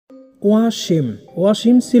ওয়াসিম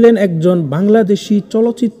ওয়াসিম ছিলেন একজন বাংলাদেশি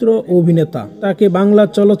চলচ্চিত্র অভিনেতা। তাকে বাংলা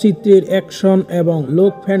চলচ্চিত্রের অ্যাকশন এবং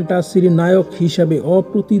লোক ফ্যান্টাসির নায়ক হিসেবে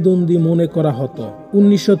অপ্রতিদ্বন্দ্বী মনে করা হতো।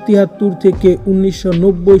 1973 থেকে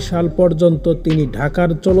 1990 সাল পর্যন্ত তিনি ঢাকার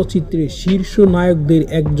চলচ্চিত্রের শীর্ষ নায়কদের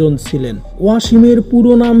একজন ছিলেন। ওয়াসিমের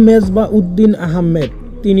পুরো নাম মেজবা উদ্দিন আহমেদ।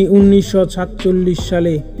 তিনি 1947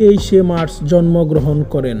 সালে 23 মার্চ জন্মগ্রহণ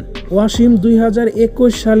করেন। ওয়াসিম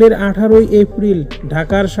 2021 সালের 18 এপ্রিল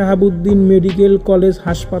ঢাকার শাহাবুদ্দিন মেডিকেল কলেজ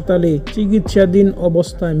হাসপাতালে চিকিৎসাধীন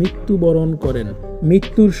অবস্থায় মৃত্যুবরণ করেন।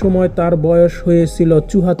 মৃত্যুর সময় তার বয়স হয়েছিল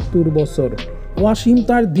 74 বছর। ওয়াসিম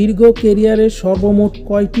তার দীর্ঘ ক্যারিয়ারে সর্বমোট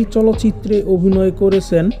কয়টি চলচ্চিত্রে অভিনয়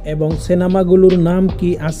করেছেন এবং সিনেমাগুলোর নাম কি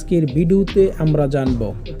আজকের ভিডিওতে আমরা জানব।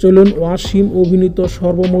 চলুন ওয়াসিম অভিনীত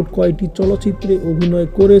সর্বমোট কয়টি চলচ্চিত্রে অভিনয়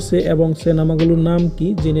করেছে এবং সিনেমাগুলোর নাম কি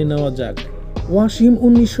জেনে নেওয়া যাক। ওয়াসিম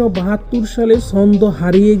 1972 সালে ছন্দ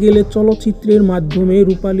হারিয়ে গেলে চলচ্চিত্রের মাধ্যমে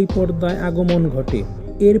রূপালী পর্দায় আগমন ঘটে।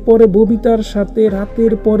 এরপরে ববিতার সাথে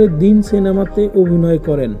রাতের পরে দিন সিনেমাতে অভিনয়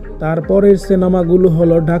করেন। তারপরের সিনেমাগুলো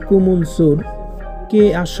হলো ডাকু মনসুর, কে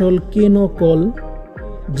আসল কে নকল,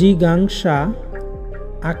 জিগাংসা,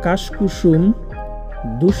 আকাশ কুসুম,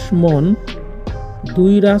 দুশ্মন,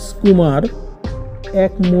 দুই রাজকুমার,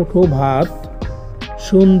 এক মুঠো ভাত,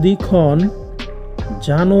 সন্ধিক্ষণ,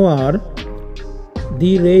 জানোয়ার,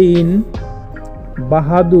 দি রেইন,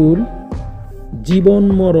 বাহাদুর, জীবন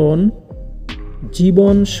মরণ,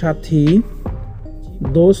 জীবন সাথী,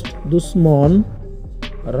 দোস্ত দুশ্মন,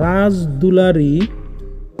 রাজ দুলারি,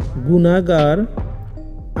 গুনাগার,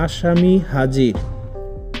 আসামি হাজির,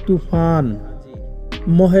 তুফান,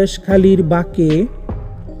 মহেশখালীর বাঁকে,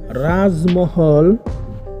 রাজমহল,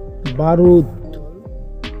 বারুদ,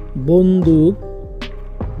 বন্দুক,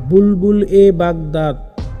 বুলবুল এ বাগদাদ,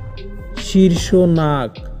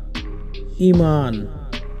 শীর্ষনাগ, ইমান,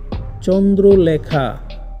 চন্দ্রলেখা,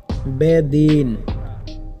 বেদিন,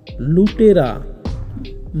 লুটেরা,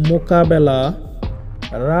 মোকাবেলা,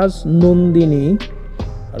 রাজনন্দিনী,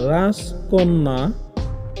 রাজকন্যা,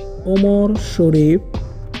 ওমর শরীফ,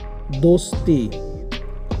 দোস্তি,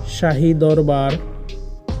 শাহী দরবার,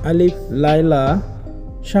 আলিফ লায়লা,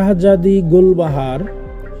 শাহজাদি গুলবাহার,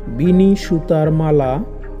 বিনি সুতার মালা,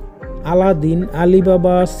 আলাদিন,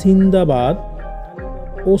 আলিবাবা সিন্দাবাদ,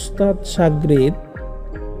 ওস্তাদ সাগরেদ,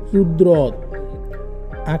 কুদরত,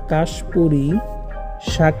 আকাশপুরী,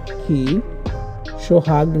 সাক্ষী,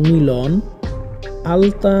 সোহাগ মিলন,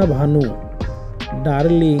 আলতা ভানু,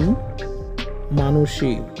 ডার্লিং,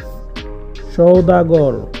 মানসী,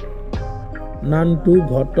 সওদাগর, নান্টু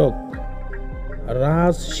ঘটক,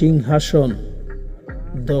 রাজ সিংহাসন,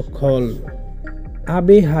 দখল,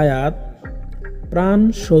 আবে হায়াত, প্রাণ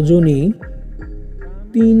সজনী,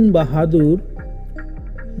 তিন বাহাদুর,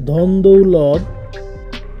 ধনদৌলত,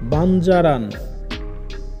 বাঞ্জারান,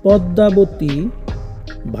 পদ্মাবতী,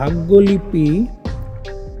 ভাগ্যলিপি,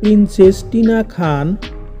 প্রিন্সেস টিনা খান,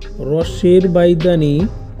 রসের বাইদানি,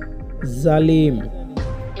 জালিম,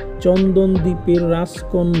 চন্দনদ্বীপের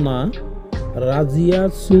রাজকন্যা, রাজিয়া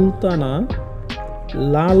সুলতানা,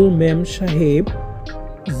 লাল মেম সাহেব,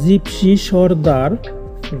 জিপসি সর্দার,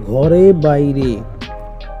 ঘরে বাইরে,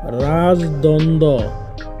 রাজদ্বন্দ্ব,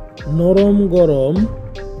 নরম গরম,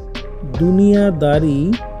 দুনিয়াদারি,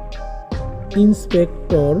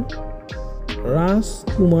 ইন্সপেক্টর,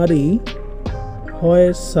 রাজকুমারী,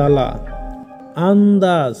 ফয়সালা,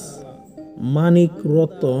 আন্দাজ, মানিক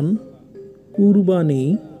রতন, কুরবানি,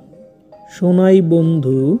 সোনাই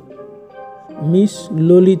বন্ধু, মিস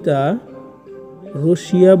ললিতা,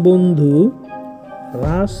 রশিয়া বন্ধু,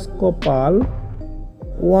 রাজকপাল,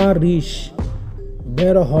 ওয়ারিশ,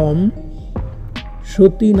 বেরহম,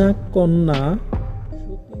 সতীনাগ কন্যা,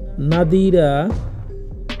 নাদিরা,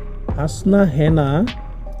 হাসনা হেনা,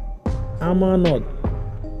 আমানত,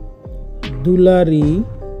 দুলারি,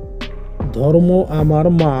 ধর্ম আমার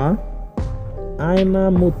মা,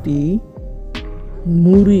 আয়নামতি,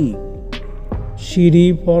 নুরি, শিরি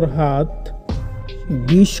ফরহাদ,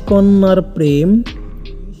 20 কন্যার প্রেম,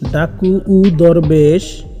 ডাকু উ দরবেশ,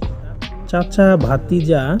 চাচা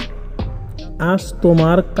ভাতিজা, আজ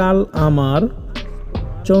তোমার কাল আমার,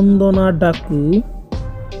 চন্দনা ডাকু,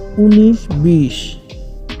 19-20,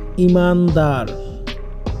 ইমানদার,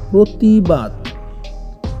 প্রতিবাদ,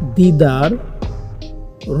 দিদার,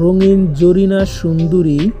 রঙিন জরিনা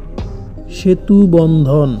সুন্দরী, সেতু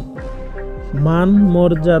বন্ধন, মান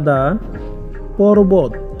মর্যাদা,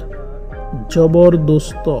 পর্বত,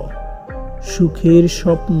 জবরদস্ত, সুখের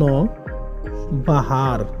স্বপ্ন,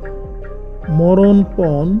 বাহার,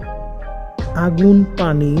 মরণপণ, আগুন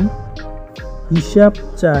পানি, হিসাব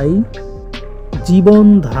চাই,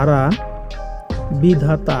 জীবনধারা,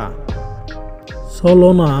 বিধাতা,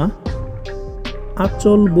 ছলনা,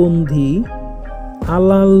 আঁচলবন্দি,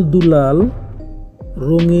 আলাল দুলাল,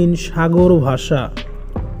 রঙিন সাগর ভাষা,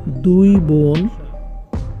 দুই বোন,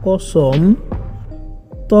 কসম,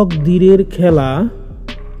 তকদিরের খেলা,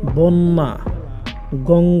 বন্যা,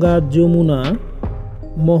 গঙ্গা যমুনা,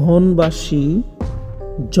 মোহনবাসী,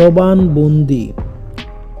 জবানবন্দি,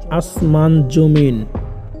 আসমান জমিন,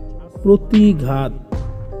 প্রতিঘাত,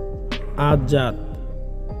 আজাদ,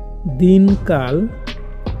 দিনকাল,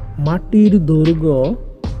 মাটির দৈর্ঘ্য,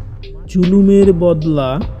 জুলুমের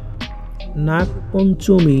বদলা,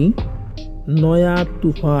 নাগপঞ্চমী, নয়া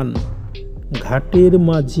তুফান, ঘাটের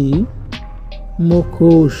মাঝি,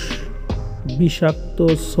 মুখোশ, বিষাক্ত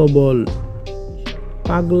সবল,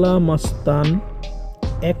 পাগলা মাস্তান,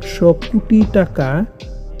 100 কোটি টাকা,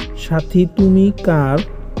 সাথী তুমি কার,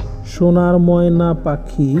 সোনার ময়না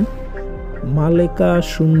পাখি, মালেকা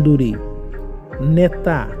সুন্দরী,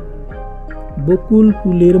 নেতা, বকুল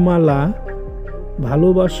ফুলের মালা,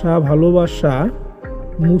 ভালোবাসা ভালোবাসা,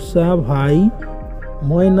 মুসা ভাই,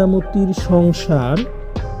 ময়নামতির সংসার,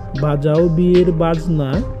 বাজাও বিয়ের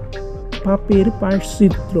বাজনা, পাপের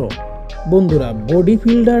প্রায়শ্চিত্ত। বন্ধুরা, বডি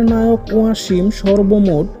বিল্ডার নায়ক ওয়াসিম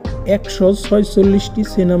সর্বমোট 146টি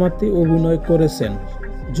সিনেমাতে অভিনয় করেছেন।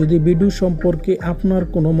 যদি ভিডিও সম্পর্কে আপনার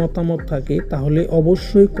কোনো মতামত থাকে তাহলে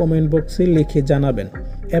অবশ্যই কমেন্ট বক্সে লিখে জানাবেন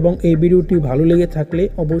এবং এই ভিডিওটি ভালো লেগে থাকলে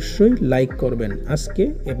অবশ্যই লাইক করবেন। আজকে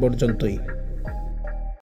এ পর্যন্তই।